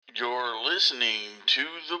You're listening to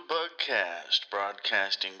the Bugcast,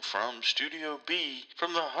 broadcasting from Studio B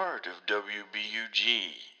from the heart of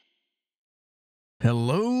WBUG.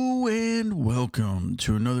 Hello and welcome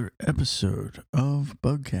to another episode of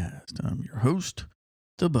Bugcast. I'm your host,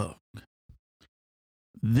 The Bug.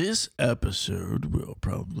 This episode will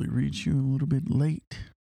probably reach you a little bit late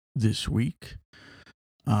this week.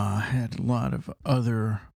 I had a lot of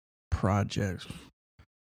other projects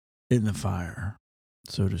in the fire,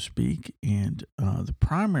 so to speak, and the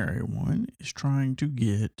primary one is trying to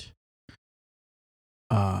get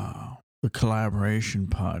the collaboration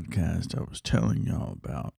podcast I was telling y'all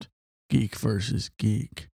about, Geek versus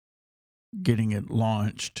Geek. Getting it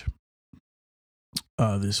launched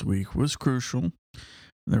this week was crucial.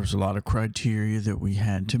 There was a lot of criteria that we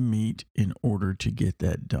had to meet in order to get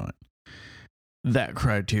that done. That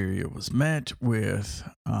criteria was met with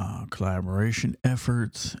collaboration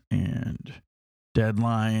efforts and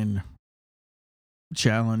deadline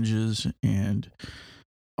challenges and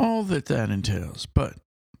all that entails. But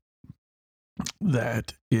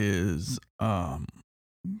that is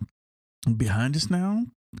behind us now.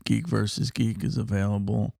 Geek versus Geek is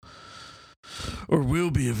available, or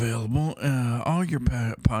will be available, all your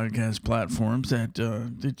podcast platforms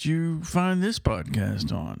that you find this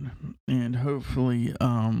podcast on, and hopefully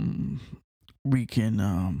we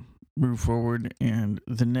can move forward. And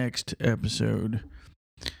the next episode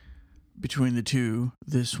between the two,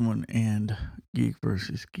 this one and Geek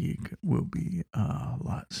versus Geek, will be a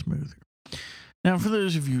lot smoother. Now, for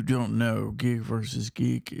those of you who don't know, Geek versus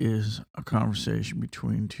Geek is a conversation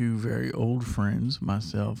between two very old friends,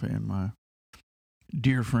 myself and my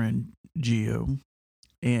dear friend Gio,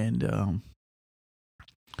 and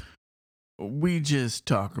we just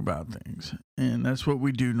talk about things, and that's what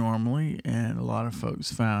we do normally. And a lot of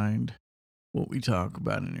folks find what we talk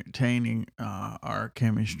about entertaining, our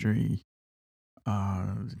chemistry,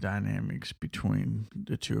 the dynamics between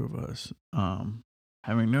the two of us.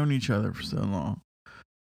 Having known each other for so long,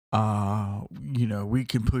 we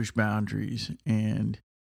can push boundaries and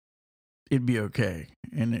it'd be okay.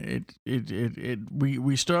 And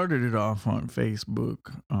we started it off on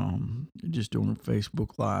Facebook, just doing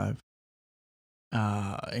Facebook Live,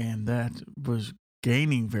 and that was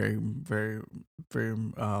gaining very, very, very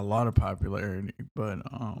a lot of popularity. But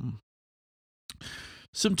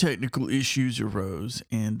some technical issues arose,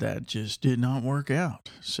 and that just did not work out.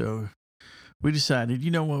 So we decided, you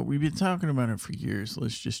know what, we've been talking about it for years.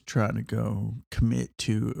 Let's just try to go commit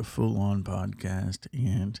to a full-on podcast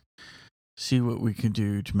and see what we can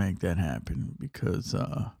do to make that happen, because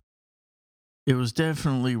it was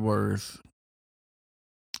definitely worth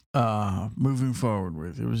moving forward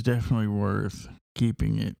with. It was definitely worth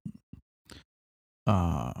keeping it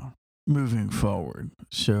moving forward.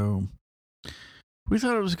 So we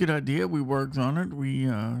thought it was a good idea. We worked on it.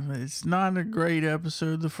 It's not a great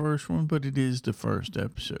episode, the first one, but it is the first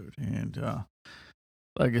episode. And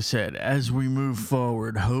like I said, as we move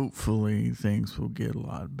forward, hopefully things will get a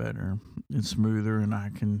lot better and smoother.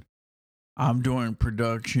 And I'm doing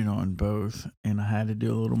production on both, and I had to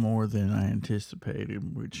do a little more than I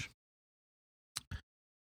anticipated, which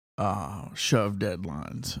shoved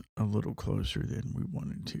deadlines a little closer than we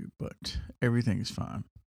wanted to, but everything's fine.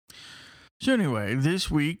 So anyway, this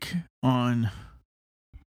week on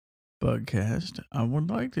Bugcast, I would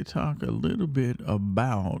like to talk a little bit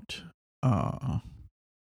about a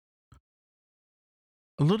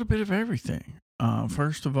little bit of everything.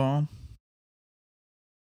 First of all,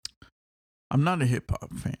 I'm not a hip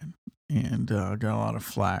hop fan, and I got a lot of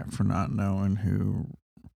flack for not knowing who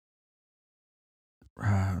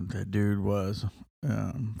that dude was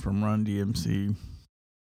from Run DMC.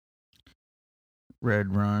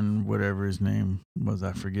 Red Run, whatever his name was,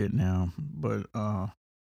 I forget now. But got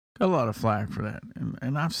a lot of flack for that.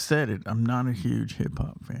 And I've said it, I'm not a huge hip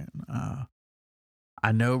hop fan.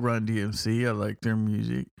 I know Run DMC, I like their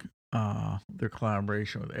music. Their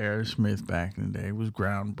collaboration with Aerosmith back in the day was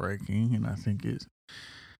groundbreaking, and I think it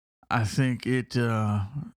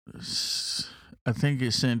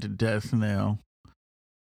sent a death knell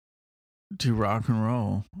to rock and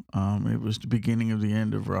roll. It was the beginning of the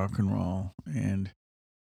end of rock and roll, and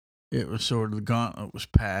it was sort of the gauntlet was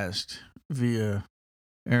passed via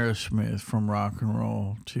Aerosmith from rock and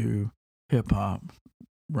roll to hip hop,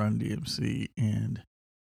 Run DMC. And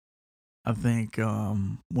I think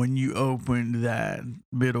when you opened that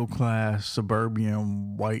middle class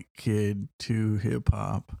suburban white kid to hip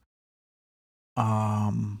hop,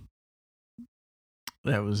 that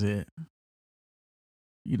was it.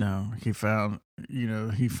 He found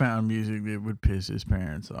music that would piss his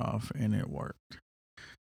parents off, and it worked.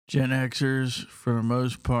 Gen Xers, for the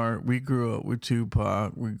most part, we grew up with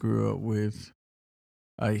Tupac. We grew up with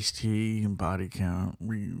Ice-T and Body Count.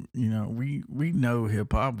 We know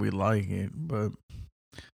hip hop. We like it, but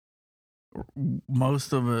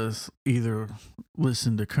most of us either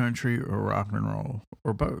listen to country or rock and roll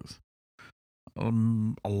or both. A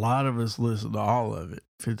lot of us listen to all of it.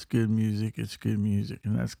 If it's good music, it's good music,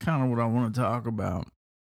 and that's kind of what I want to talk about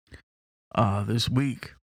this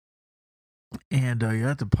week. And you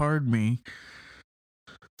have to pardon me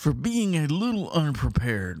for being a little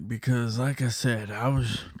unprepared because, like I said, I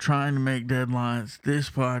was trying to make deadlines. This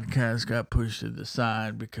podcast got pushed to the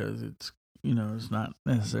side because it's not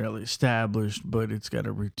necessarily established, but it's got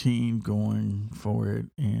a routine going for it,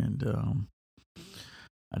 and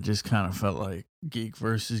I just kind of felt like Geek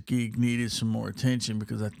versus Geek needed some more attention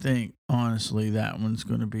because I think, honestly, that one's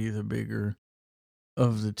going to be the bigger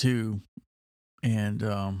of the two. And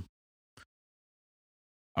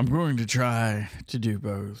I'm going to try to do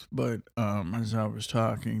both. But as I was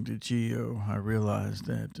talking to Gio, I realized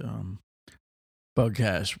that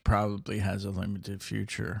Bugcast probably has a limited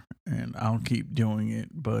future. And I'll keep doing it,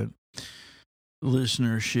 but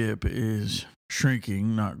listenership is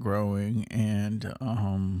shrinking, not growing, and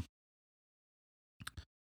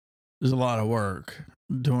there's a lot of work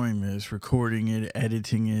doing this, recording it,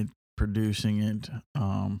 editing it, producing it,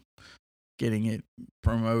 getting it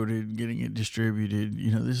promoted, getting it distributed.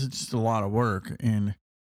 This is just a lot of work, and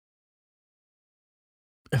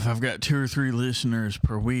if I've got 2 or 3 listeners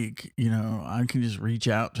per week, I can just reach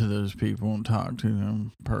out to those people and talk to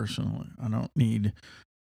them personally. I don't need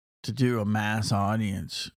to do a mass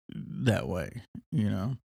audience that way,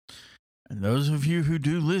 And those of you who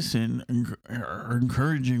do listen are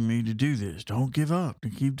encouraging me to do this. Don't give up. To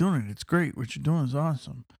keep doing it. It's great. What you're doing is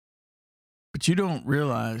awesome. But you don't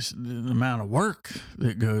realize the amount of work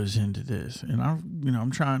that goes into this. And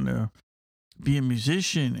I'm trying to be a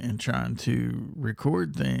musician and trying to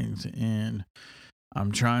record things, and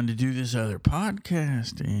I'm trying to do this other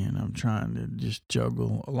podcast, and I'm trying to just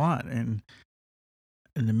juggle a lot. And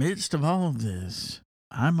in the midst of all of this,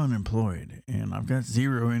 I'm unemployed and I've got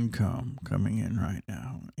zero income coming in right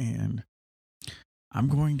now, and I'm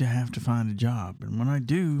going to have to find a job. And when I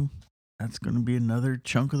do, that's going to be another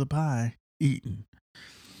chunk of the pie eaten.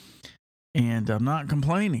 And I'm not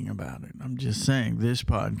complaining about it. I'm just saying this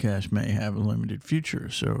podcast may have a limited future.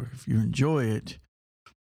 So if you enjoy it,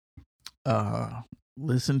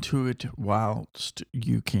 listen to it whilst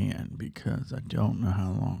you can, because I don't know how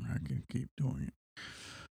long I can keep doing it.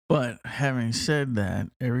 But having said that,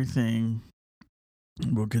 everything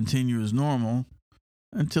will continue as normal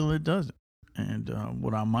until it doesn't. And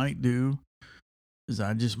what I might do is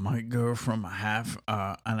I just might go from an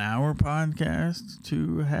hour podcast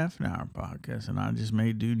to a half an hour podcast, and I just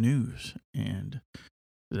may do news. And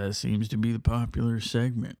that seems to be the popular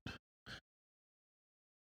segment.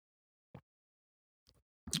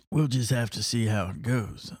 We'll just have to see how it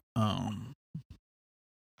goes.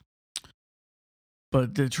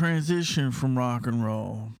 But the transition from rock and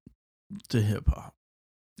roll to hip hop,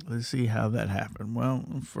 let's see how that happened. Well,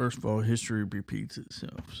 first of all, history repeats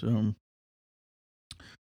itself. So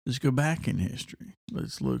let's go back in history.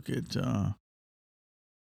 Let's look at,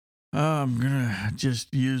 I'm going to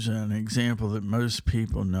just use an example that most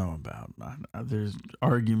people know about. There's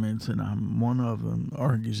arguments, and I'm one of them,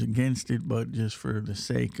 argues against it, but just for the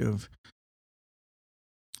sake of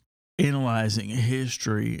analyzing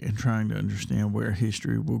history and trying to understand where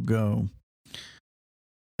history will go,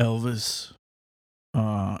 Elvis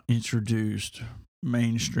introduced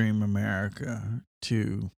mainstream America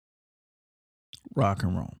to rock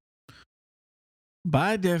and roll.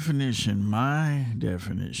 By definition, my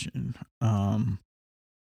definition,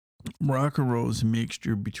 rock and roll is a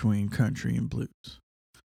mixture between country and blues.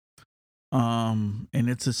 And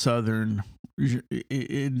it's a southern.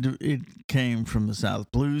 It came from the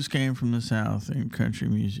South. Blues came from the South, and country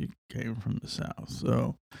music came from the South.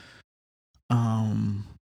 So,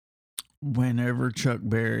 whenever Chuck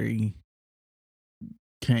Berry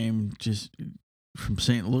came just from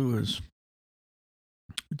St. Louis,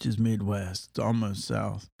 which is Midwest, it's almost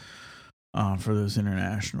South, for those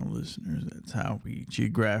international listeners, that's how we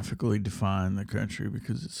geographically define the country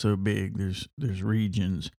because it's so big. There's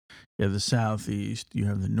regions. You have the Southeast, you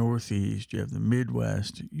have the Northeast, you have the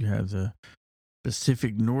Midwest, you have the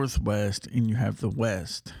Pacific Northwest, and you have the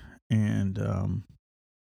West. And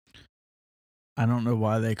I don't know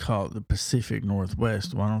why they call it the Pacific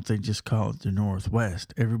Northwest. Why don't they just call it the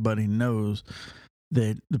Northwest? Everybody knows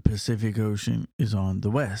that the Pacific Ocean is on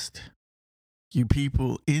the west. You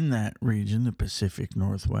people in that region, the Pacific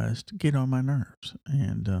Northwest, get on my nerves.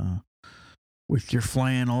 And with your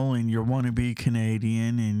flannel and your wannabe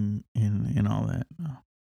Canadian and all that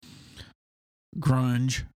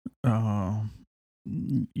grunge,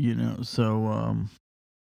 so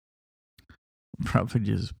probably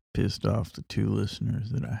just pissed off the 2 listeners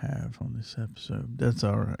that I have on this episode. That's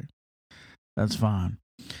all right. That's fine.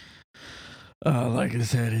 Like I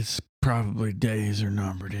said, it's probably days are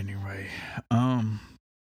numbered anyway.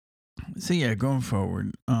 So yeah, going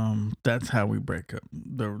forward, that's how we break up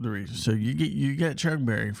the reason. So you got Chuck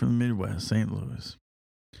Berry from the Midwest, St. Louis,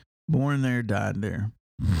 born there, died there,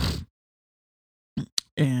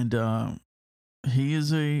 and he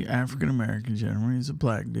is a African American gentleman. He's a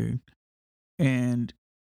black dude, and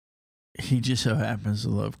he just so happens to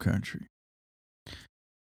love country.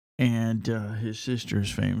 And his sister is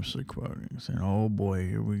famously quoting, saying, "Oh boy,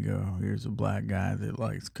 here we go. Here's a black guy that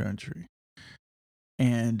likes country."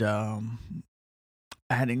 And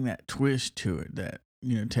adding that twist to it, that,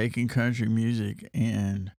 taking country music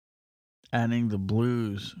and adding the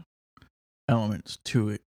blues elements to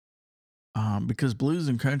it. Because blues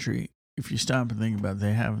and country, if you stop and think about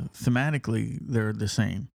it, thematically, they're the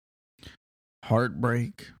same.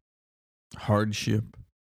 Heartbreak, hardship,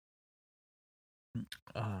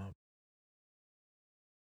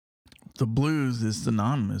 the blues is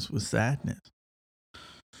synonymous with sadness.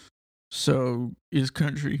 So is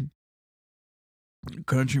country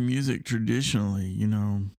music traditionally,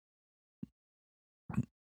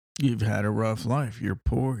 you've had a rough life. You're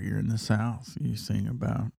poor. You're in the South. You sing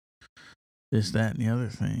about this, that, and the other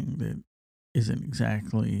thing that isn't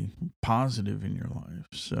exactly positive in your life.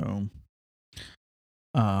 So,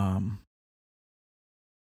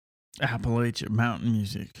 Appalachian mountain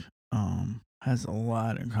music has a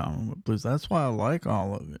lot in common with blues. That's why I like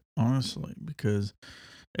all of it, honestly, because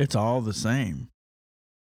it's all the same.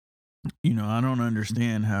 I don't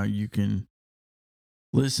understand how you can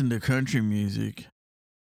listen to country music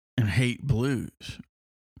and hate blues,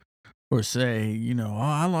 or say, oh,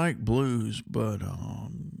 I like blues, but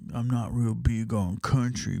I'm not real big on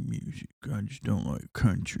country music. I just don't like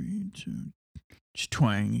country. It's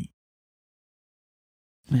twangy.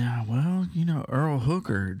 Yeah, well, Earl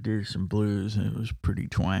Hooker did some blues and it was pretty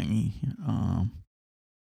twangy.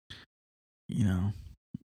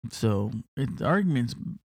 So the argument's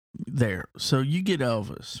there. So you get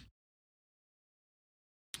Elvis.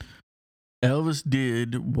 Elvis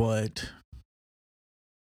did what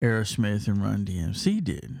Aerosmith and Run DMC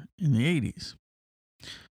did in the 80s.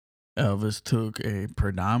 Elvis took a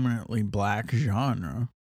predominantly black genre,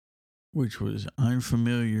 which was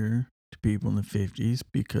unfamiliar to people in the 50s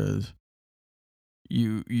because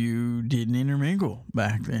you didn't intermingle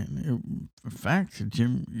back then. In fact,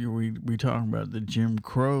 we talk about the Jim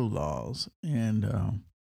Crow laws, and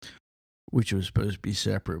which was supposed to be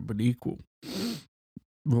separate but equal,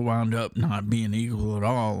 wound up not being equal at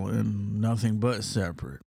all and nothing but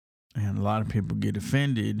separate. And a lot of people get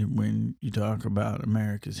offended when you talk about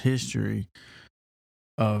America's history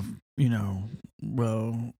of,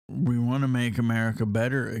 well, we want to make America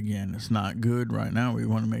better again. It's not good right now. We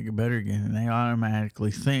want to make it better again. And they automatically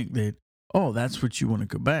think that, oh, that's what you want to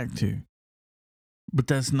go back to. But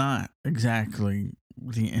that's not exactly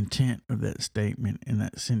the intent of that statement and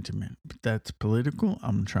that sentiment. But that's political.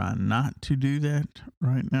 I'm trying not to do that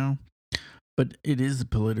right now. But it is a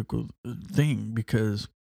political thing because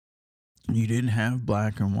you didn't have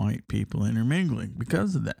black and white people intermingling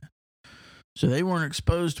because of that. So they weren't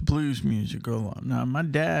exposed to blues music a lot. Now, my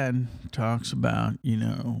dad talks about, you'd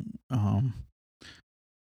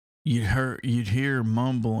hear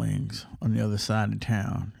mumblings on the other side of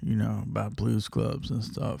town, about blues clubs and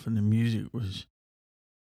stuff. And the music was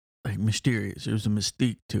like mysterious. There was a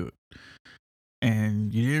mystique to it.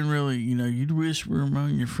 And you didn't really, you'd whisper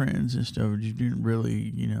among your friends and stuff, but you didn't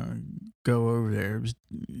really, go over there. It was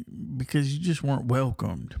because you just weren't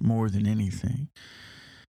welcomed more than anything.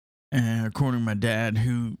 And according to my dad,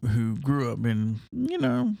 who grew up in,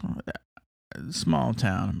 small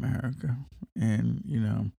town America,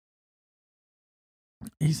 and,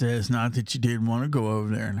 he says not that you didn't want to go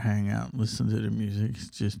over there and hang out and listen to the music. It's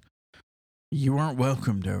just you weren't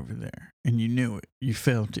welcomed over there, and you knew it. You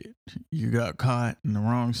felt it. You got caught in the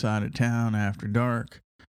wrong side of town after dark.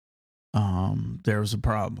 There was a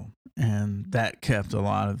problem. And that kept a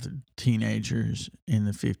lot of the teenagers in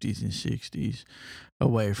the 50s and 60s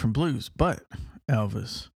away from blues. But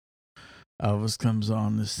Elvis comes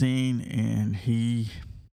on the scene, and he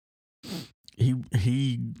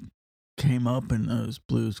came up in those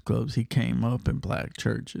blues clubs. He came up in black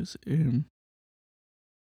churches, and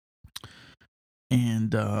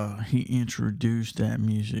he introduced that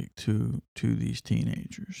music to these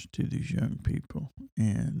teenagers, to these young people,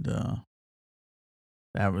 and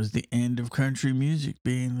that was the end of country music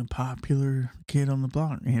being the popular kid on the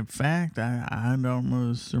block. In fact, I'd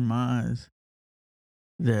almost surmise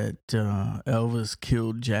that Elvis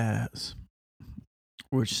killed jazz,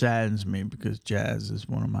 which saddens me because jazz is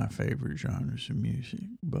one of my favorite genres of music.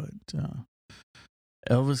 But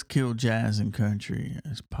Elvis killed jazz and country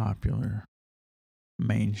as popular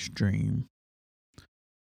mainstream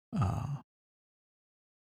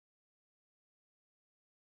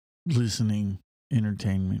listening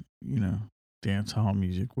entertainment, dance hall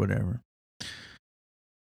music, whatever.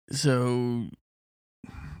 So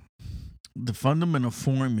the fundamental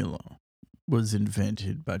formula was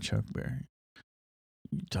invented by Chuck Berry.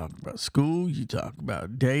 You talk about school, you talk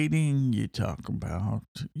about dating, you talk about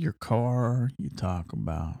your car, you talk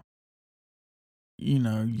about,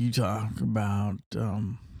 you talk about,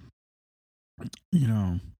 the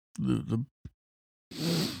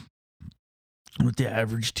what the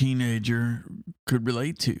average teenager could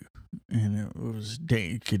relate to. And it was,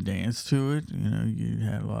 you could dance to it. You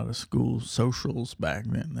had a lot of school socials back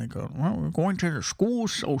then. They go, well, we're going to the school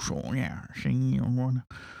social. Yeah, see, I'm going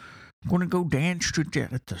to go dance to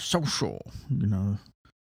that at the social.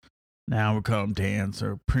 Now we call them dance,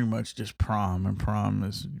 or pretty much just prom. And prom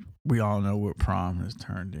is, we all know what prom has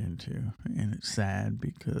turned into. And it's sad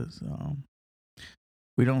because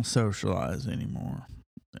we don't socialize anymore.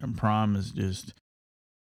 And prom is just,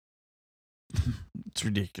 it's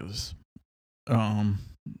ridiculous.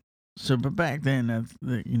 So, but back then,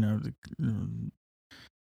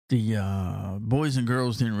 the boys and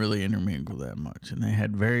girls didn't really intermingle that much, and they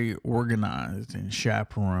had very organized and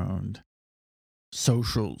chaperoned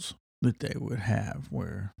socials that they would have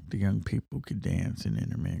where the young people could dance and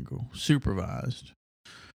intermingle, supervised,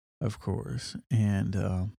 of course.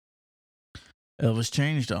 And Elvis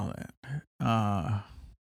changed all that.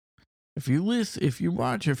 If you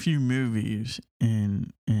watch a few movies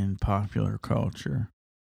in popular culture,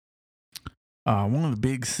 one of the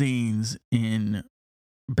big scenes in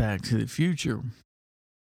Back to the Future,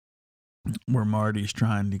 where Marty's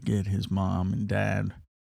trying to get his mom and dad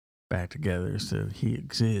back together so he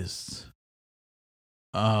exists.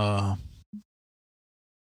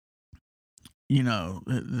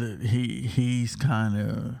 He's kind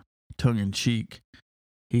of tongue in cheek.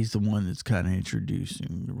 He's the one that's kind of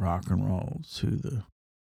introducing the rock and roll to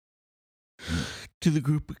the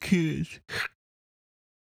group of kids.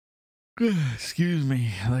 Excuse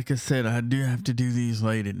me. Like I said, I do have to do these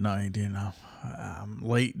late at night, and I'm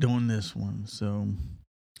late doing this one, so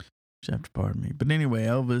you have to pardon me. But anyway,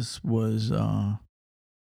 Elvis was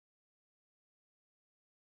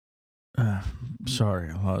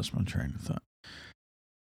sorry, I lost my train of thought.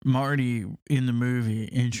 Marty in the movie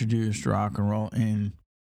introduced rock and roll, and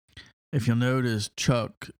if you'll notice,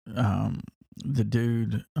 Chuck, the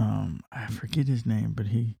dude, I forget his name, but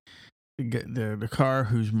the car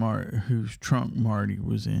whose trunk Marty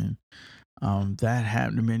was in, that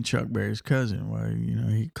happened to be Chuck Berry's cousin. Well,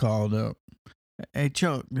 he called up, hey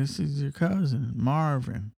Chuck, this is your cousin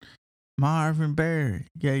Marvin Berry.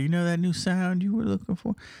 Yeah, you know that new sound you were looking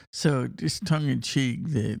for. So just tongue in cheek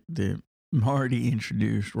that Marty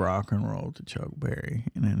introduced rock and roll to Chuck Berry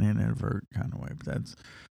in an inadvertent kind of way, but it's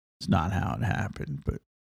not how it happened. But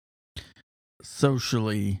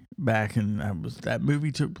socially, back in that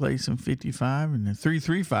movie took place in 55, and the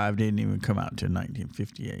 335 didn't even come out until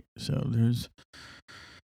 1958. So there's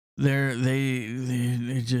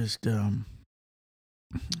just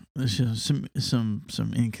some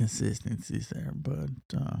inconsistencies there. But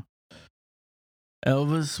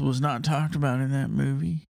Elvis was not talked about in that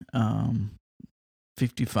movie.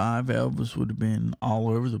 55, Elvis would have been all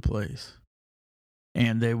over the place,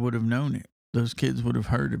 and they would have known it. Those kids would have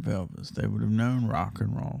heard of Elvis. They would have known rock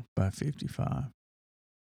and roll by 55.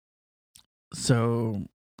 So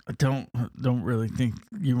I don't really think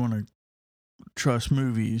you want to trust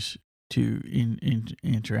movies to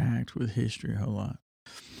interact with history a whole lot.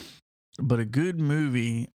 But a good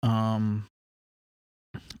movie that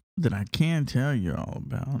I can tell you all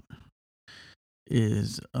about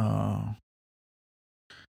is what's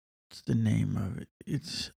the name of it?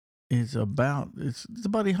 It's a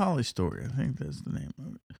Buddy Holly story. I think that's the name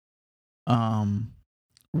of it.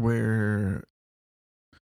 Where,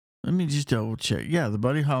 let me just double check. Yeah, the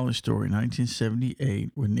Buddy Holly story,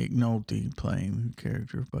 1978, with Nick Nolte playing the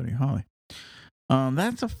character of Buddy Holly.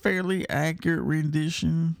 That's a fairly accurate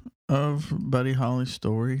rendition of Buddy Holly's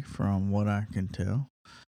story, from what I can tell.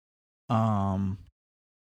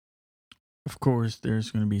 Of course, there's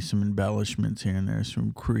going to be some embellishments here and there,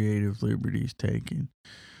 some creative liberties taken.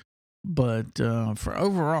 But for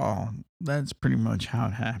overall, that's pretty much how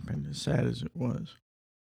it happened, as sad as it was.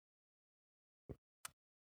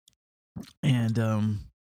 And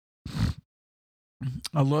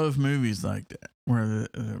I love movies like that where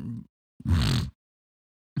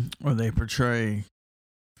they portray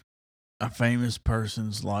a famous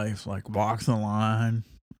person's life, like Walk the Line,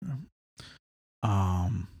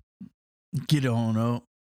 um, Get On Up,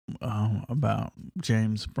 about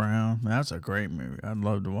James Brown. That's a great movie. I'd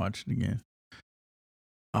love to watch it again.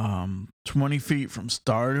 20 Feet from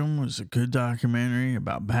Stardom was a good documentary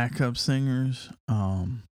about backup singers.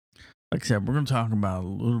 Like I said, we're gonna talk about a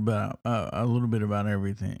little bit about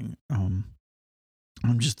everything.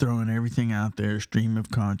 I'm just throwing everything out there, stream of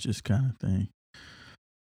conscious kind of thing.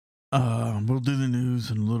 We'll do the news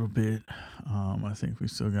in a little bit. I think we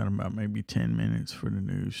still got about maybe 10 minutes for the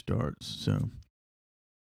news starts. So,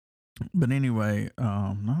 but anyway,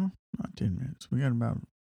 no, not 10 minutes. We got about,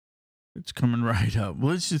 it's coming right up.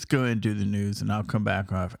 Well, let's just go ahead and do the news and I'll come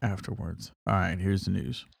back off afterwards. All right, here's the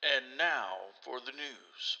news. And now for the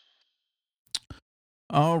news.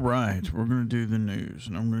 All right, we're going to do the news,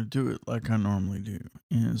 and I'm going to do it like I normally do.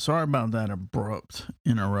 And sorry about that abrupt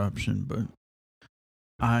interruption, but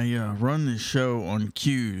I run this show on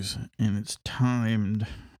cues, and it's timed.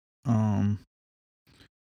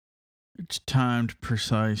 It's timed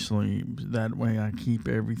precisely. That way, I keep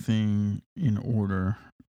everything in order,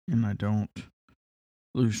 and I don't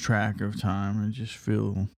lose track of time and just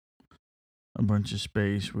fill a bunch of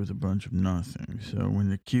space with a bunch of nothing. So when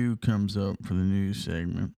the cue comes up for the news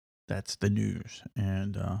segment, that's the news.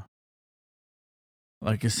 And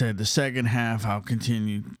like I said, the second half I'll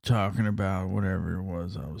continue talking about whatever it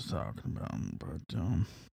was I was talking about. But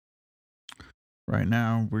right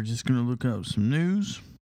now we're just gonna look up some news.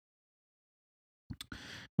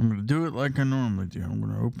 I'm gonna do it like I normally do. I'm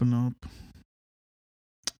gonna open up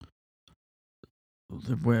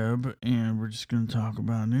the web and we're just gonna talk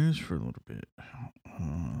about news for a little bit.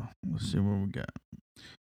 Let's see what we got.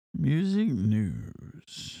 Music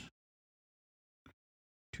news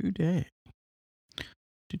today.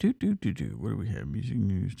 What do we have? Music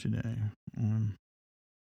news today.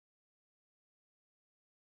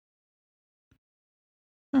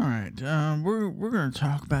 All right. We're gonna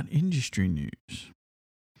talk about industry news.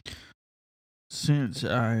 Since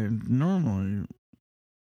I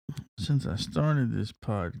started this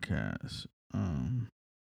podcast,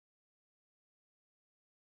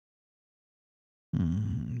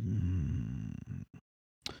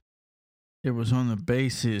 it was on the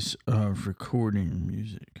basis of recording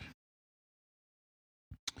music.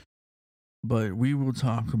 But we will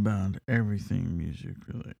talk about everything music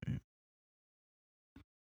related.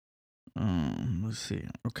 Let's see.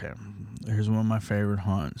 Okay, here's one of my favorite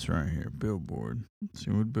haunts right here, Billboard. Let's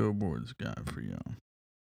see what Billboard's got for y'all.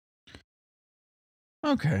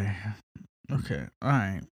 Okay. All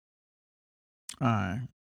right.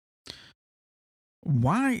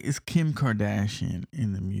 Why is Kim Kardashian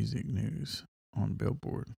in the music news on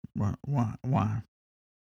Billboard? Why?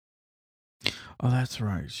 Oh, that's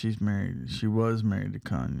right. She's married. She was married to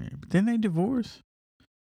Kanye, but then they divorced.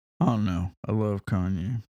 I don't know. I love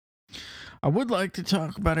Kanye. I would like to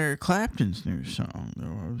talk about Eric Clapton's new song,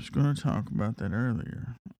 though. I was going to talk about that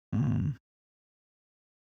earlier.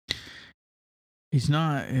 He's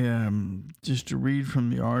not, just to read from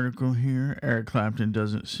the article here, Eric Clapton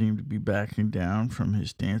doesn't seem to be backing down from his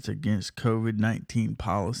stance against COVID-19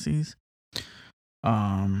 policies.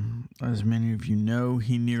 As many of you know,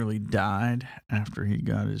 he nearly died after he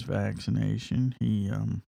got his vaccination. He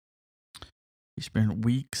spent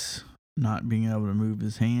weeks not being able to move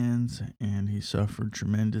his hands, and he suffered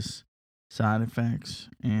tremendous side effects,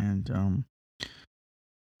 and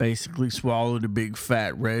basically swallowed a big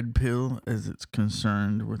fat red pill as it's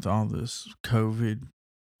concerned with all this COVID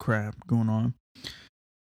crap going on.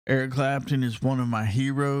 Eric Clapton is one of my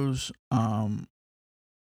heroes. A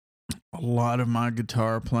lot of my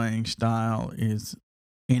guitar playing style is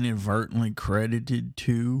inadvertently credited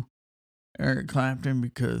to Eric Clapton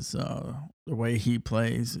because the way he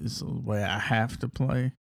plays is the way I have to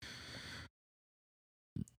play.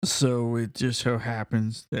 So it just so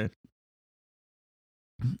happens that,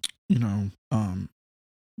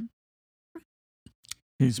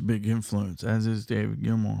 he's a big influence, as is David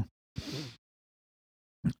Gilmour.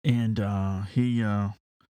 And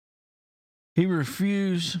he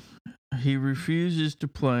refuses to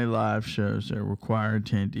play live shows that require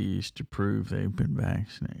attendees to prove they've been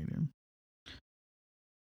vaccinated.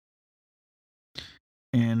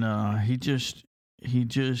 And he just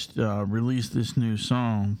released this new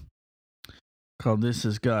song called "This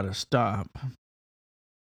Has Gotta Stop."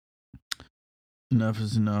 Enough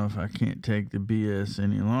is enough. I can't take the BS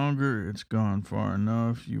any longer. It's gone far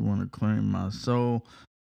enough. You want to claim my soul?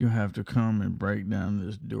 You'll have to come and break down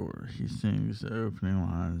this door. He sings the opening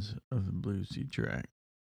lines of the bluesy track.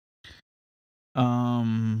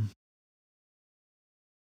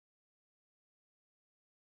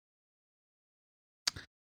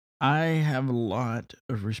 I have a lot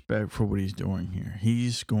of respect for what he's doing here.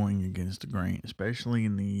 He's going against the grain, especially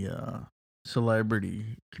in the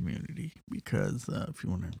celebrity community, because if you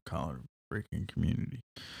want to call it a freaking community,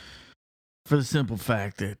 for the simple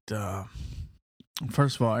fact that,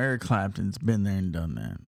 first of all, Eric Clapton's been there and done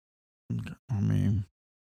that. I mean,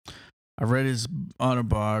 I read his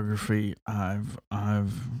autobiography. I've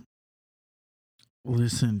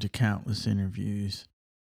listened to countless interviews.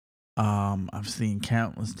 I've seen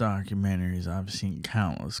countless documentaries. I've seen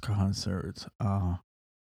countless concerts.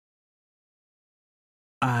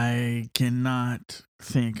 I cannot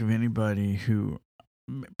think of anybody who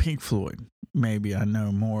Pink Floyd. Maybe I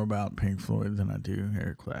know more about Pink Floyd than I do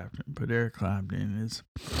Eric Clapton. But Eric Clapton is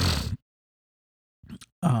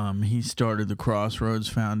he started the Crossroads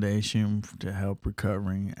Foundation to help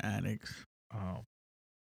recovering addicts.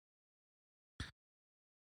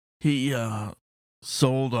 He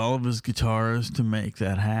sold all of his guitars to make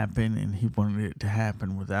that happen, and he wanted it to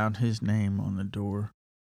happen without his name on the door.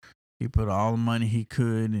 He put all the money he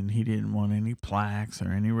could, and he didn't want any plaques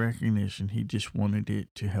or any recognition. He just wanted it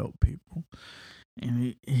to help people.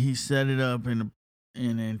 And he set it up in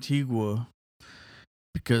Antigua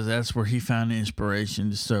because that's where he found inspiration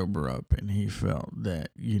to sober up, and he felt that,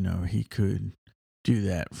 he could do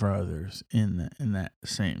that for others in that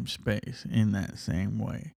same space, in that same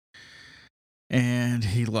way. And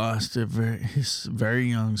he lost his very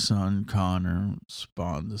young son, Connor,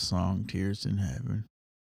 spawned the song Tears in Heaven.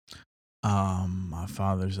 My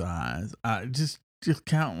Father's Eyes. Just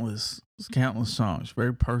countless songs,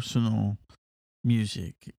 very personal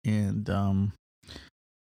music. And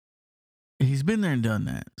he's been there and done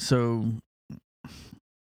that. So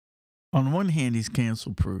on one hand, he's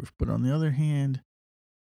cancel proof, but on the other hand,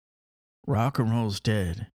 rock and roll's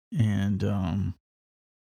dead. And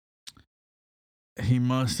he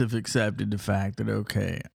must have accepted the fact that,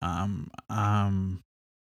 okay, I'm on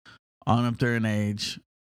up there in age.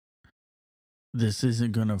 This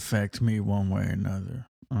isn't going to affect me one way or another.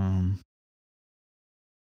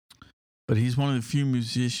 But he's one of the few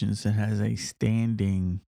musicians that has a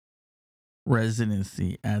standing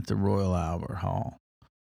residency at the Royal Albert Hall.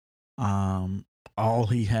 All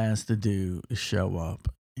he has to do is show up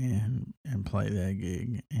and play that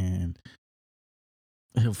gig, and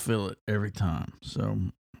he'll fill it every time. So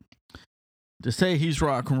to say he's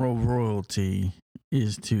rock and roll royalty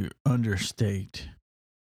is to understate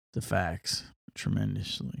the facts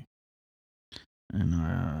tremendously. And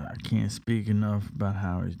I can't speak enough about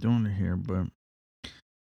how he's doing it here, but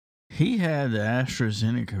he had the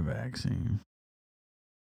AstraZeneca vaccine.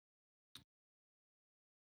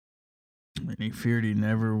 And he feared he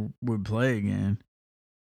never would play again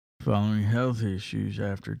following health issues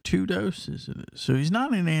after 2 doses of it. So he's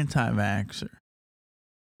not an anti-vaxxer.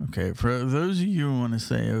 Okay, for those of you who want to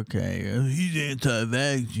say, okay, he's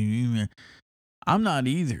anti-vaccine, I'm not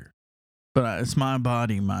either. But it's my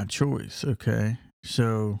body, my choice, okay?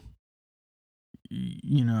 So,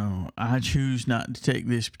 I choose not to take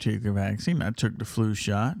this particular vaccine. I took the flu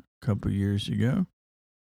shot a couple years ago.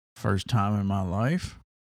 First time in my life.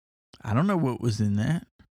 I don't know what was in that.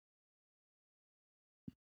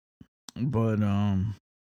 But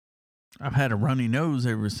I've had a runny nose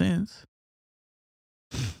ever since.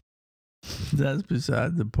 That's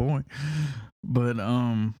beside the point. But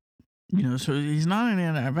so he's not an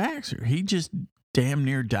anti-vaxxer. He just damn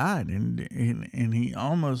near died, and he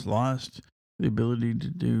almost lost the ability to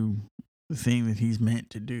do the thing that he's meant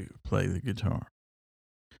to do, play the guitar.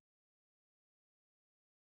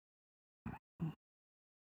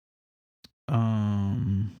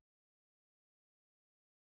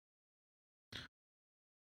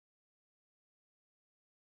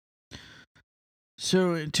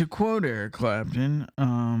 So to quote Eric Clapton,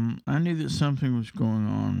 I knew that something was going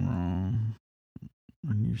on wrong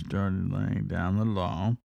when you started laying down the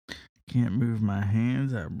law. Can't move my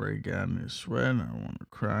hands. I break out in a sweat. I want to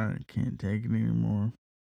cry. I can't take it anymore.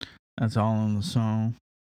 That's all on the song.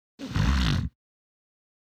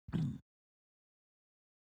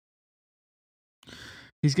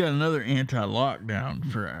 He's got another anti-lockdown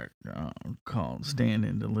track called Stand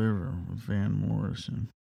and Deliver with Van Morrison.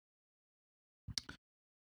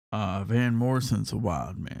 Van Morrison's a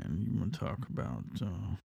wild man. You want to talk about...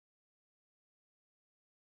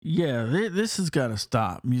 this has got to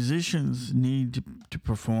stop. Musicians need to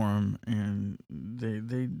perform, and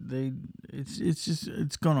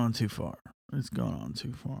it's gone on too far. It's gone on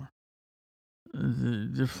too far.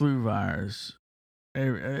 the flu virus,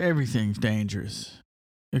 everything's dangerous.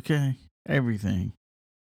 Okay? Everything.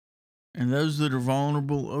 And those that are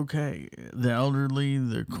vulnerable, okay. The elderly,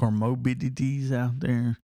 the comorbidities out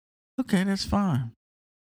there, okay, that's fine.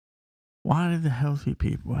 Why do the healthy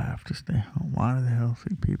people have to stay home? Why do the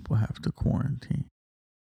healthy people have to quarantine?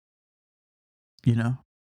 You know?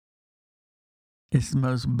 It's the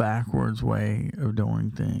most backwards way of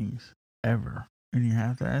doing things ever. And you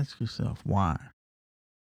have to ask yourself, why?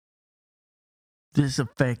 This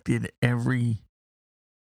affected every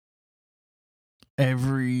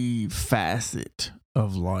facet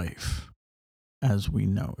of life as we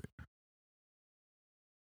know it.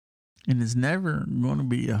 And it's never going to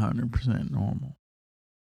be 100% normal.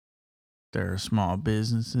 There are small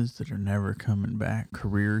businesses that are never coming back,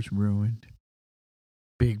 careers ruined.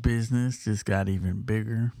 Big business just got even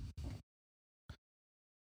bigger.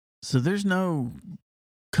 So there's no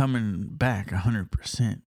coming back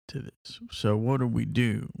 100% to this. So what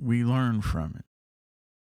do? We learn from it.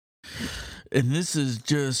 And this is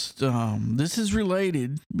just, this is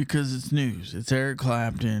related because it's news. It's Eric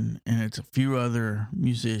Clapton and it's a few other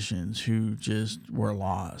musicians who just were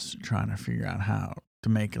lost trying to figure out how to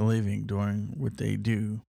make a living doing what they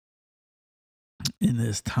do in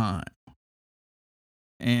this time.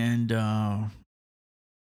 And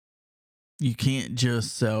you can't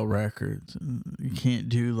just sell records. You can't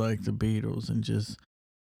do like the Beatles and just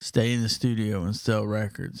stay in the studio and sell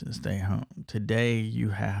records and stay home. Today, you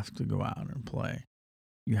have to go out and play.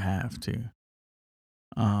 You have to.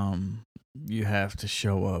 You have to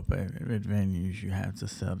show up at venues. You have to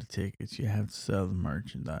sell the tickets. You have to sell the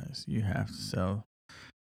merchandise. You have to sell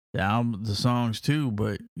the album, the songs too.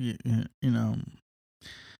 But you know,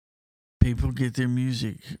 people get their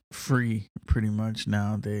music free pretty much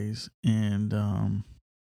nowadays, and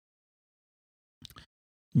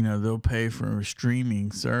you know, they'll pay for a streaming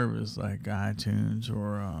service like iTunes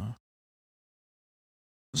or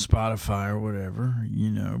Spotify or whatever, you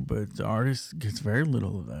know, but the artist gets very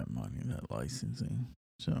little of that money, that licensing.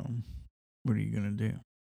 So, what are you going to do?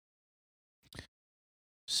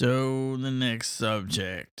 So, the next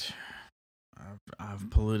subject. I've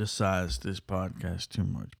politicized this podcast too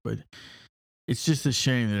much, but it's just a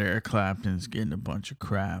shame that Eric Clapton's getting a bunch of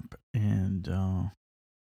crap, and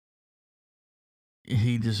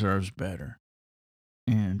he deserves better.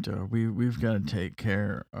 And we've got to take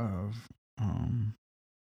care of.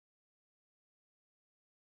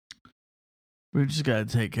 We just got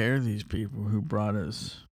to take care of these people who brought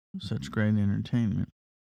us such great entertainment.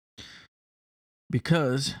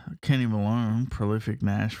 Because Kenny Malone, prolific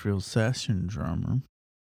Nashville session drummer,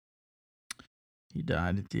 he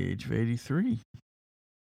died at the age of 83.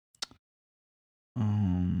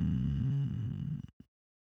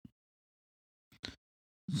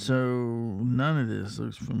 So none of this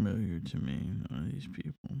looks familiar to me. None of these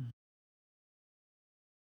people.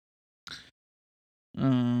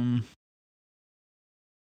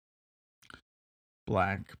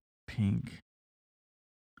 Blackpink.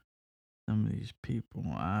 Some of these people.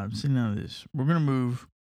 I've seen none of this. We're gonna move.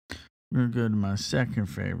 We're gonna go to my second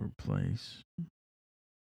favorite place.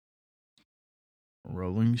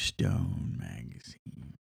 Rolling Stone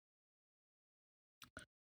magazine.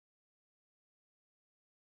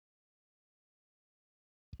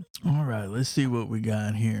 All right, let's see what we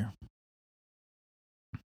got here.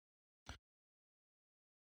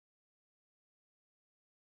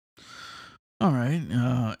 All right,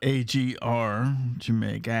 AGR to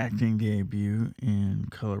make acting debut in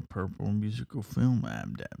Color Purple musical film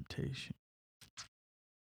adaptation.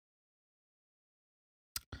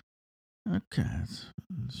 Okay,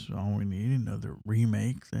 that's all we need. Another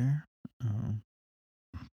remake there.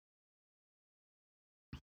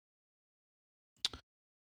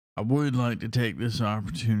 I would like to take this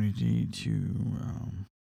opportunity to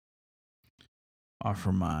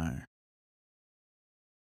offer my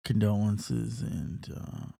condolences and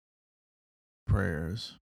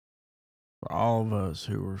prayers for all of us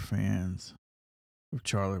who were fans of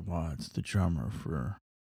Charlie Watts, the drummer for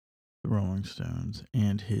the Rolling Stones,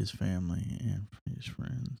 and his family and his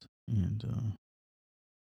friends. And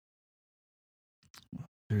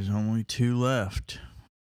there's only two left.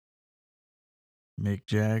 Mick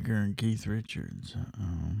Jagger and Keith Richards.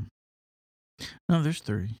 No, there's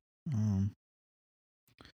three.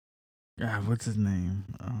 God, what's his name?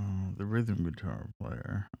 The rhythm guitar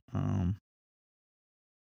player. Ron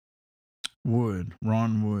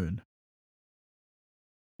Wood.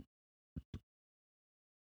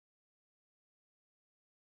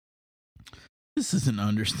 This is an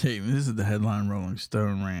understatement. This is the headline Rolling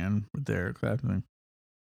Stone ran with Eric Clapton.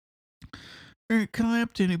 Eric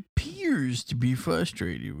Clapton appears to be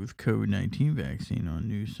frustrated with COVID-19 vaccine on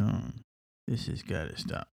new song. This has got to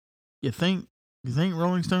stop. You think,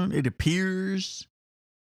 Rolling Stone? It appears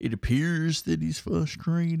that he's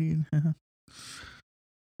frustrated.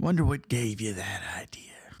 Wonder what gave you that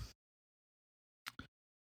idea.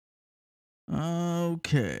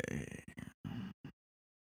 Okay.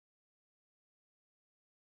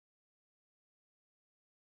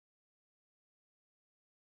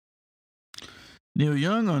 Neil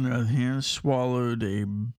Young, on the other hand, swallowed a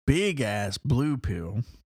big-ass blue pill,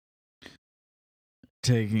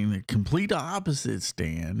 taking the complete opposite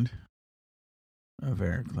stand of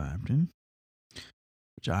Eric Clapton,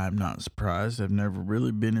 which I'm not surprised. I've never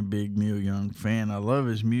really been a big Neil Young fan. I love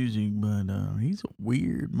his music, but he's a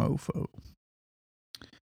weird mofo.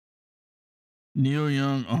 Neil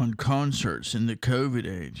Young on concerts in the COVID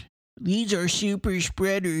age. These are super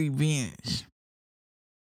spreader events.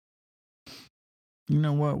 You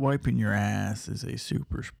know what? Wiping your ass is a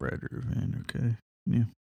super spreader event, okay? Neil?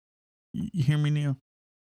 You hear me, Neil?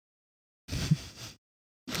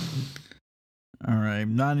 All right.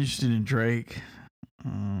 I'm not interested in Drake.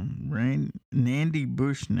 Nandy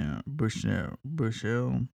Bushell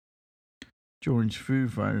joins Foo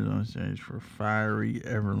Fighters on stage for a fiery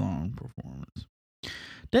Everlong performance.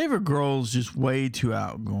 David Grohl's just way too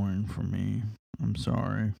outgoing for me. I'm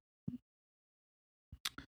sorry.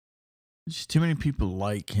 Just too many people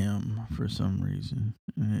like him for some reason.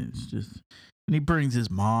 And it's just, and he brings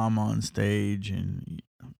his mom on stage, and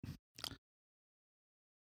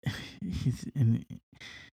he's in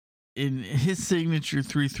his signature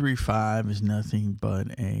 335 is nothing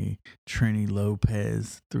but a Trini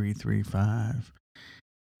Lopez 335.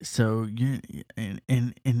 So and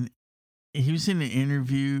he was in an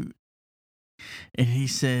interview, and he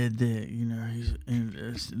said that, you know,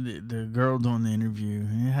 the girl doing the interview,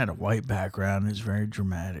 and it had a white background. It was very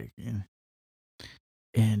dramatic, and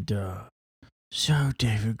so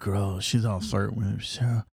David Grohl, she's all flirting with him.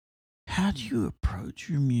 So, how do you approach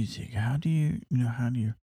your music? How do you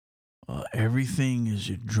everything is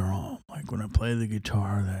a drum. Like when I play the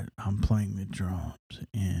guitar, that I'm playing the drums,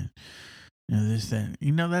 and this, that,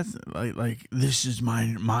 that's like this is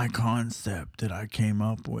my concept that I came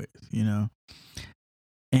up with,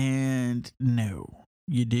 and no,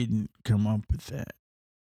 you didn't come up with that.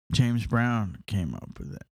 James Brown came up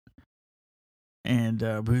with that, and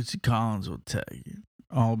Bootsy Collins will tell you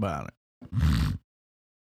all about it.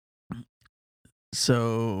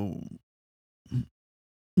 So,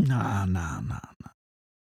 nah.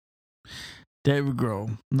 David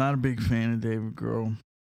Grohl, not a big fan of David Grohl.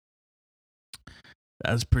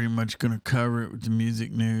 That's pretty much going to cover it with the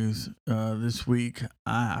music news this week.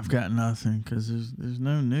 I've got nothing because there's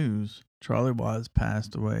no news. Charlie Watts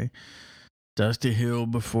passed away. Dusty Hill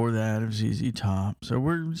before that of ZZ Top. So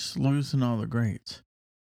we're just losing all the greats.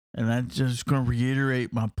 And that's just going to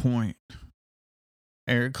reiterate my point.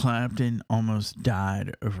 Eric Clapton almost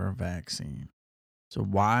died over a vaccine. So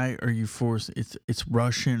why are you forced? It's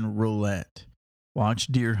Russian roulette. Watch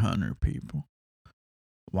Deer Hunter, people.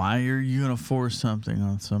 Why are you going to force something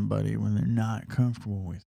on somebody when they're not comfortable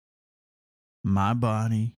with it? My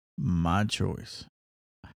body, my choice.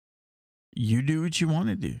 You do what you want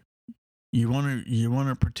to do. You want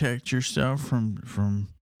to protect yourself from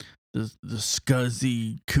the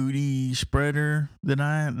scuzzy cootie spreader that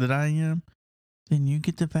I am. Then you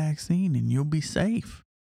get the vaccine and you'll be safe.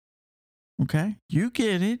 Okay? You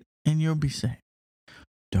get it and you'll be safe.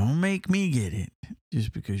 Don't make me get it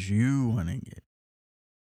just because you want to get it.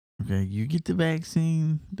 Okay, you get the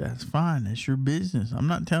vaccine, that's fine. That's your business. I'm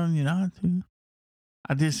not telling you not to.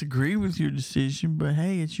 I disagree with your decision, but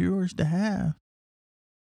hey, it's yours to have.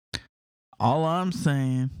 All I'm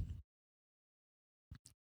saying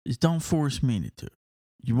is don't force me to do it.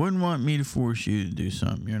 You wouldn't want me to force you to do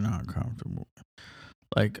something you're not comfortable with.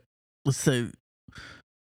 Like, let's say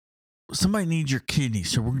somebody needs your kidney,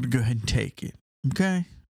 so we're going to go ahead and take it. Okay?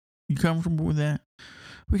 You comfortable with that?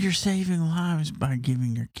 Well, you're saving lives by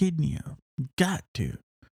giving your kidney up. You got to.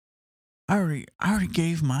 I already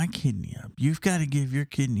gave my kidney up. You've got to give your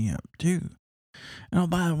kidney up too. And oh,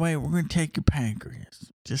 by the way, we're going to take your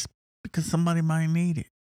pancreas just because somebody might need it.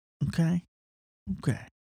 Okay? Okay.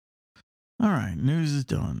 All right. News is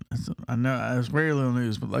done. I know it's very little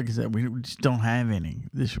news, but like I said, we just don't have any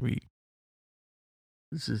this week.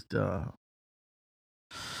 It's just,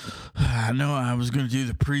 I know I was going to do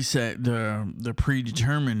the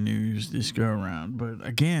predetermined news this go around, but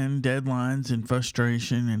again, deadlines and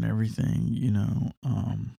frustration and everything,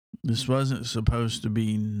 this wasn't supposed to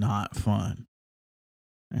be not fun.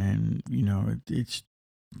 And, it's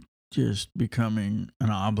just becoming an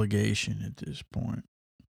obligation at this point.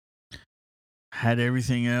 Had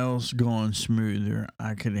everything else gone smoother,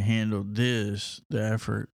 I could have handled the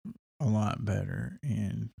effort, a lot better.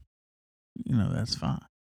 And, that's fine.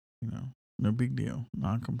 No big deal.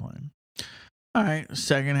 Not complaining. All right,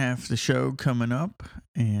 second half of the show coming up.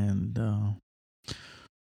 And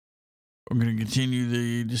we're going to continue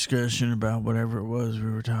the discussion about whatever it was we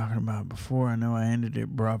were talking about before. I know I ended it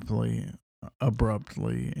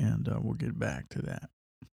abruptly, and we'll get back to that.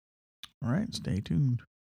 All right, stay tuned.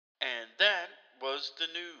 And that was the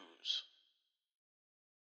news.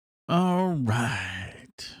 All right.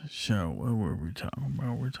 So, what were we talking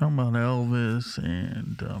about? We're talking about Elvis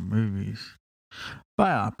and movies.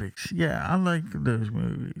 Biopics. Yeah, I like those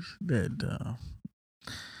movies that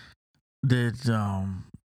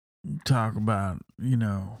talk about,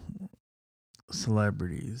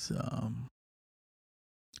 celebrities'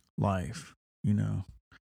 life,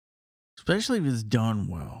 especially if it's done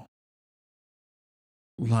well.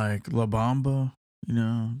 Like La Bamba,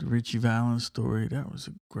 the Richie Valens story. That was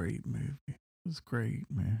a great movie. It was great,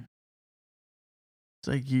 man. It's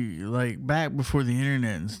like back before the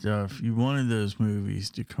internet and stuff, you wanted those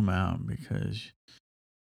movies to come out because,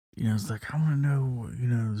 it's like, I want to know,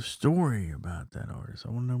 the story about that artist.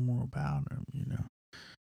 I want to know more about him,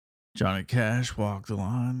 Johnny Cash walked the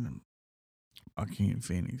line, and Joaquin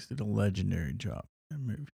Phoenix did a legendary job in that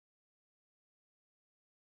movie.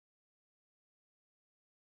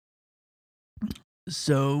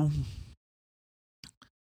 So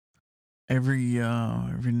every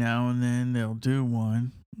now and then they'll do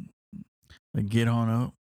one. Like Get On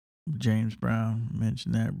Up. James Brown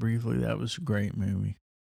mentioned that briefly. That was a great movie.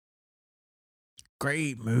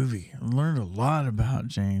 Great movie. I learned a lot about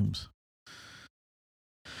James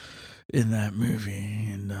in that movie.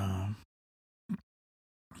 And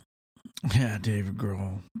David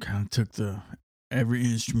Grohl kind of took every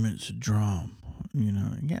instrument's a drum.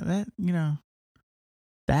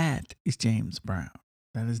 That is James Brown.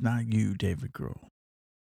 That is not you, David Grohl.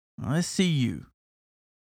 Now, let's see you.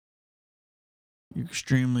 You're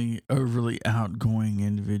extremely overly outgoing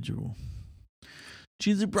individual.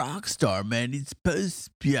 She's a rock star, man. It's supposed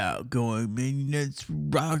to be outgoing, man. It's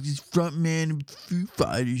rock, it's front man of Foo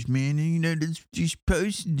Fighters, man. And, that's what you're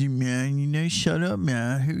supposed to do, man. Shut up,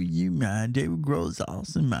 man. Who are you, man? David Grohl's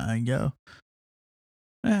awesome, man, yo.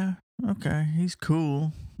 Yeah, okay. He's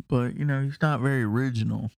cool, but, he's not very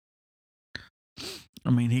original. I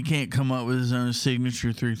mean, he can't come up with his own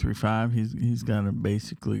signature 335. He's got to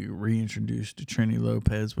basically reintroduce the Trini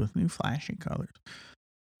Lopez with new flashy colors.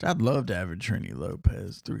 I'd love to have a Trini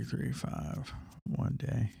Lopez 335 one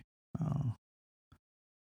day.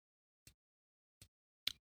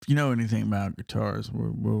 If you know anything about guitars,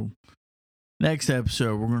 we'll next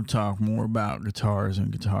episode we're going to talk more about guitars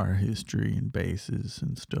and guitar history and basses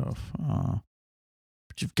and stuff. But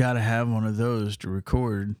you've got to have one of those to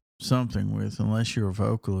record something with, unless you're a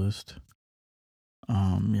vocalist.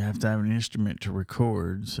 You have to have an instrument to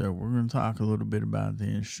record. So we're going to talk a little bit about the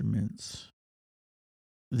instruments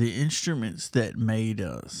that made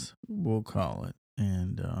us, we'll call it.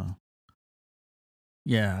 And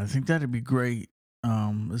I think that'd be great.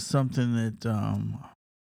 It's something that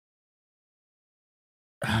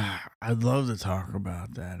I'd love to talk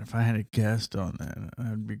about that. If I had a guest on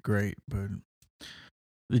that'd be great. But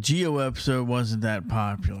the Geo episode wasn't that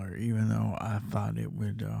popular, even though I thought it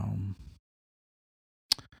would.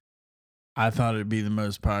 I thought it'd be the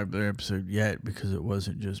most popular episode yet because it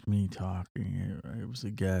wasn't just me talking. It was a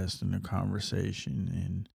guest and a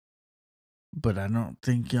conversation. But I don't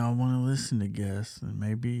think y'all want to listen to guests, and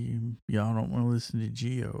maybe y'all don't want to listen to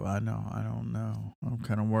Geo. I don't know. I'm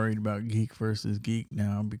kind of worried about Geek versus Geek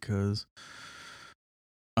now because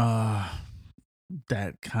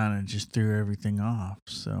that kind of just threw everything off.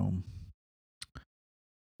 So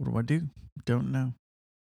what do? Don't know.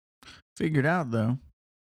 Figure it out, though.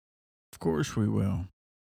 Of course we will.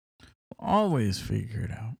 We'll always figure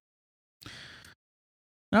it out.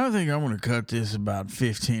 Now I think I want to cut this about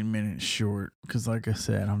 15 minutes short because, like I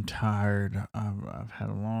said, I'm tired. I've had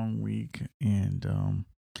a long week, and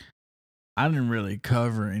I didn't really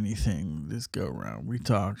cover anything this go round. We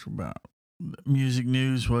talked about music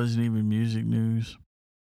news. Wasn't even music news.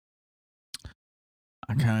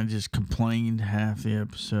 I kind of just complained half the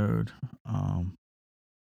episode.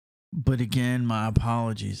 But again, my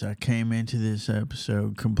apologies. I came into this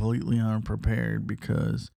episode completely unprepared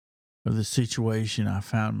because of the situation I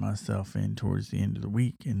found myself in towards the end of the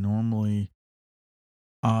week. And normally,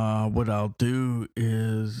 what I'll do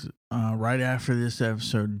is right after this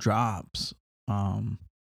episode drops, what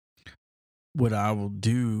I will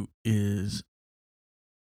do is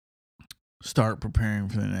start preparing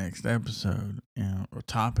for the next episode, or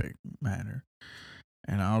topic matter.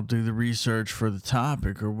 And I'll do the research for the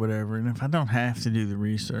topic or whatever. And if I don't have to do the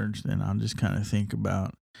research, then I'll just kind of think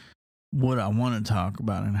about what I want to talk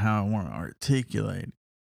about and how I want to articulate it.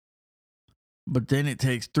 But then it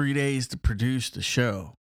takes 3 days to produce the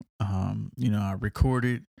show. I record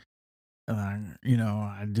it, and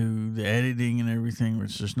I do the editing and everything,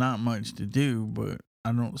 which there's not much to do, but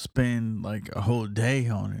I don't spend like a whole day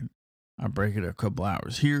on it. I break it a couple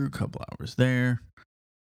hours here, a couple hours there,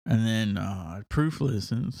 and then I proof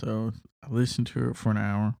listen. So I listen to it for an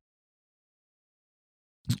hour,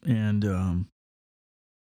 and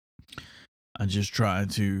I just try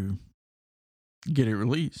to get it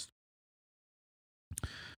released.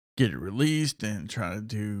 And try to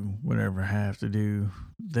do whatever I have to do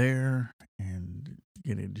there and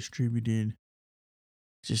get it distributed.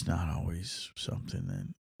 It's just not always something that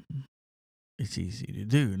it's easy to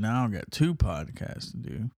do. Now I've got 2 podcasts to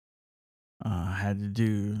do. I had to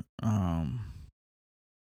do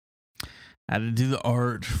the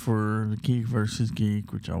art for the Geek versus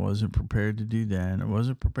Geek, which I wasn't prepared to do that. I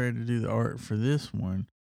wasn't prepared to do the art for this one.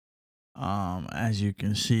 As you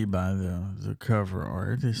can see by the cover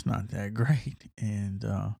art, it's not that great. And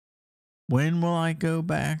when will I go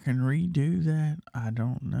back and redo that? I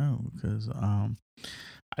don't know, because I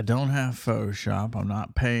don't have Photoshop. I'm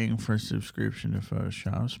not paying for a subscription to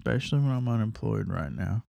Photoshop, especially when I'm unemployed right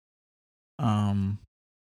now. I've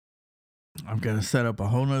got to set up a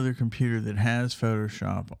whole nother computer that has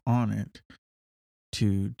Photoshop on it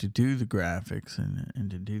to do the graphics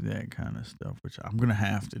and to do that kind of stuff, which I'm going to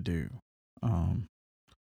have to do.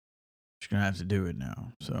 Just going to have to do it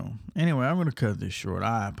now. So anyway, I'm going to cut this short.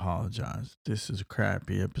 I apologize. This is a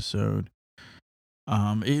crappy episode.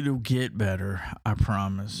 It'll get better. I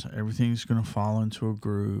promise. Everything's going to fall into a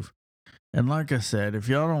groove. And like I said, if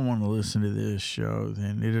y'all don't want to listen to this show,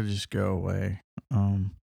 then it'll just go away.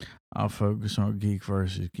 I'll focus on Geek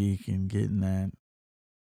versus Geek and getting that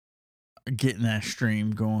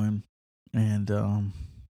stream going. And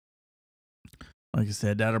like I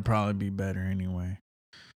said, that'll probably be better anyway.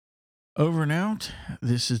 Over and out.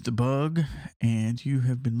 This is The Bug, and you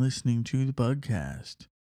have been listening to The Bugcast.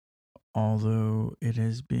 Although it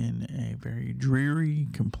has been a very dreary,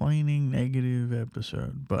 complaining, negative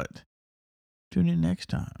episode, but tune in next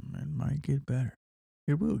time. It might get better.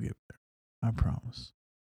 It will get better. I promise.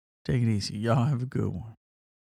 Take it easy. Y'all have a good one.